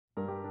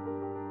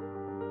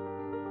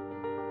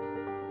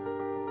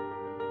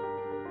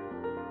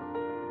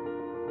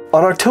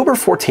On October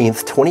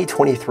 14th,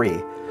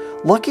 2023,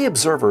 lucky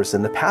observers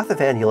in the path of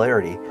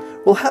annularity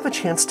will have a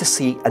chance to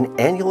see an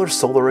annular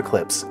solar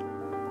eclipse.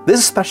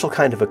 This special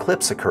kind of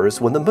eclipse occurs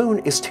when the moon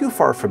is too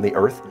far from the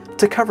Earth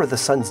to cover the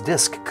sun's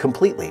disk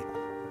completely.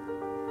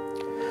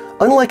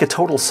 Unlike a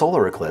total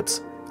solar eclipse,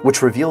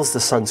 which reveals the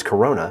sun's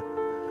corona,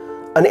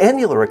 an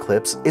annular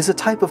eclipse is a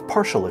type of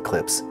partial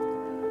eclipse.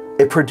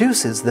 It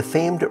produces the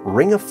famed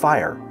ring of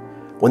fire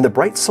when the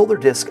bright solar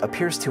disk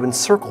appears to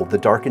encircle the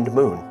darkened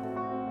moon.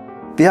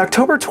 The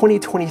October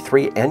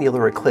 2023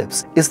 annular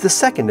eclipse is the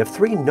second of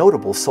three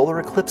notable solar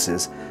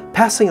eclipses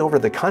passing over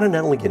the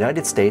continental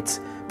United States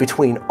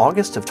between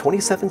August of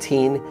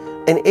 2017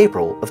 and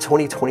April of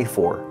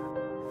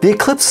 2024. The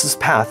eclipse's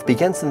path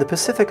begins in the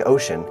Pacific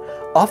Ocean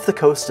off the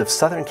coast of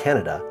southern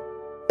Canada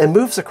and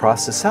moves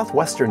across the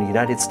southwestern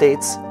United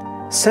States,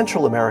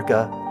 Central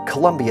America,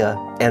 Colombia,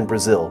 and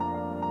Brazil.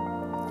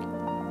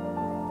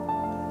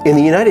 In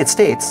the United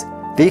States,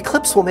 the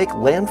eclipse will make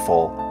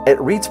landfall at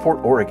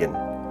Reedsport, Oregon.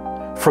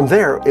 From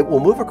there, it will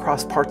move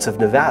across parts of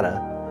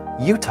Nevada,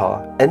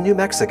 Utah, and New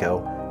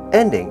Mexico,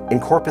 ending in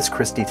Corpus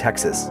Christi,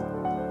 Texas.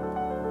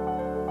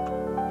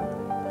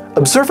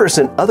 Observers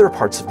in other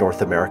parts of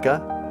North America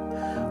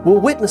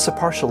will witness a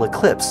partial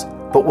eclipse,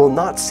 but will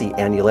not see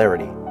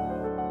annularity.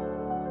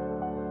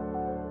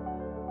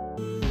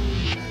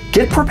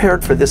 Get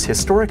prepared for this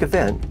historic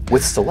event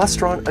with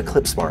Celestron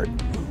Eclipse Smart,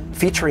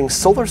 featuring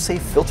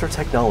solar-safe filter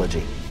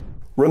technology.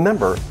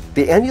 Remember,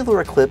 the annular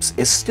eclipse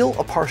is still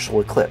a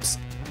partial eclipse,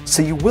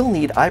 so you will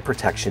need eye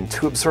protection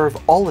to observe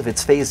all of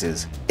its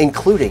phases,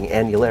 including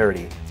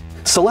annularity.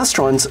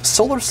 Celestron's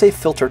solar-safe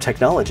filter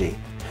technology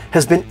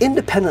has been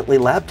independently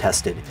lab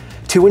tested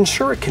to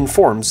ensure it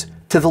conforms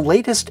to the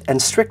latest and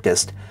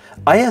strictest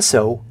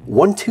ISO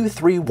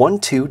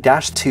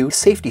 12312-2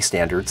 safety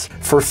standards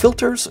for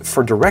filters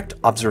for direct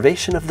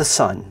observation of the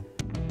sun.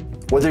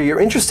 Whether you're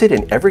interested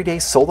in everyday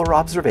solar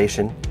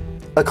observation,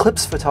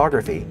 eclipse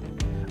photography,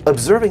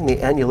 observing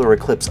the annular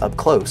eclipse up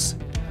close,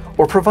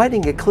 or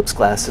providing eclipse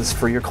glasses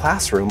for your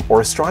classroom or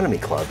astronomy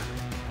club,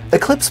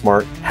 Eclipse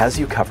Smart has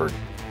you covered.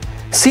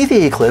 See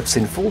the eclipse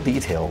in full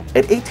detail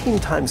at 18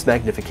 times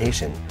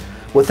magnification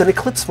with an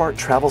Eclipse Smart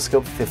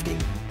TravelScope 50.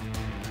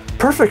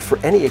 Perfect for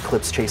any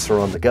eclipse chaser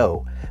on the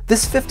go,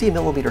 this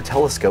 50mm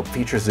telescope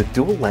features a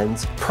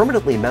dual-lens,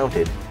 permanently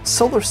mounted,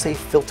 solar-safe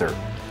filter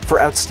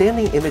for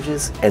outstanding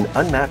images and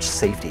unmatched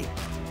safety.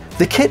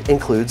 The kit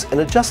includes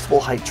an adjustable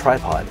height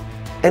tripod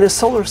and a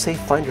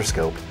solar-safe finder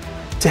scope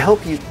to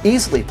help you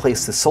easily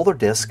place the solar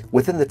disk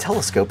within the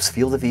telescope's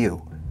field of view.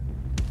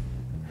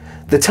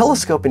 The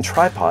telescope and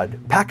tripod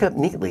pack up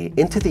neatly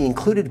into the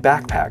included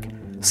backpack,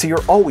 so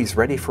you're always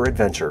ready for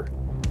adventure.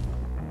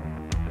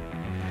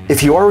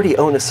 If you already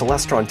own a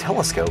Celestron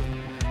telescope,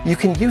 you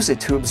can use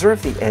it to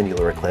observe the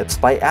annular eclipse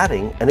by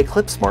adding an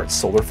Eclipse Smart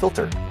solar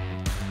filter.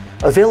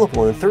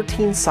 Available in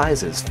 13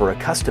 sizes for a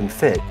custom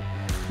fit,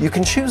 you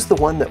can choose the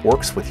one that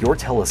works with your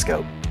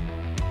telescope.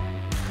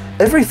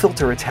 Every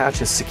filter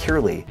attaches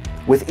securely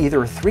with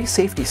either 3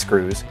 safety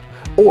screws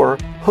or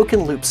hook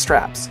and loop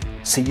straps,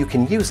 so you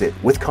can use it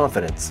with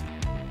confidence.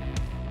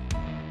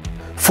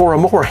 For a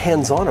more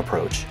hands-on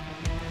approach,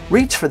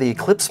 reach for the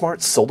Eclipse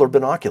Smart solar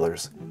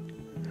binoculars.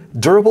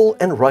 Durable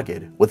and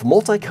rugged with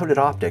multi-coated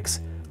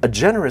optics, a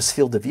generous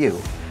field of view,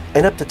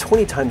 and up to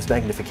 20 times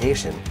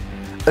magnification,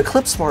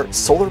 Eclipse Smart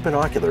solar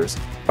binoculars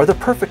are the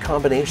perfect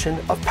combination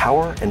of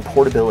power and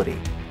portability.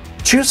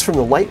 Choose from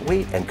the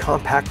lightweight and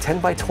compact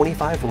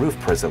 10x25 roof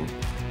prism,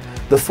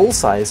 the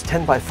full-size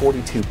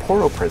 10x42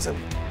 Poro prism,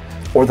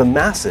 or the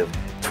massive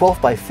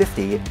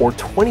 12x50 or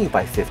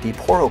 20x50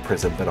 Poro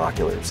prism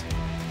binoculars.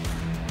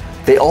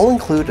 They all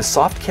include a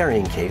soft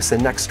carrying case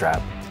and neck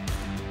strap.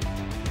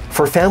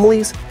 For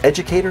families,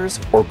 educators,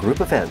 or group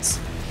events,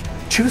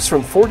 choose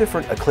from 4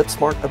 different Eclipse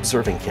Smart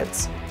observing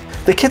kits.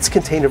 The kits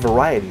contain a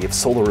variety of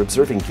solar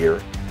observing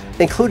gear,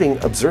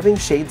 including observing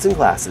shades and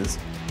glasses,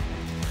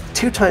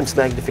 2 times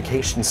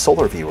magnification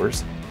solar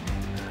viewers,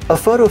 a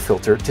photo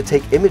filter to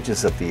take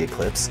images of the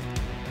eclipse,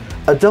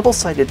 a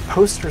double-sided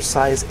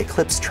poster-size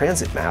eclipse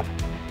transit map,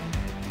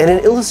 and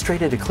an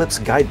illustrated eclipse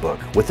guidebook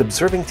with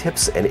observing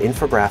tips and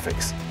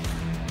infographics.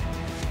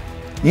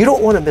 You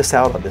don't want to miss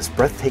out on this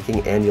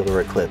breathtaking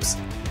annular eclipse.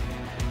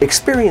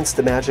 Experience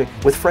the magic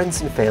with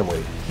friends and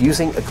family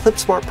using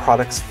Eclipse Smart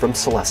products from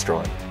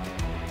Celestron.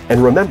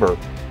 And remember,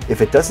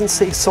 if it doesn't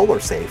say solar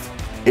safe,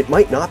 it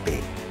might not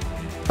be.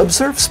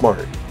 Observe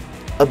smart.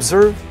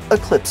 Observe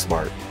Eclipse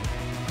Smart.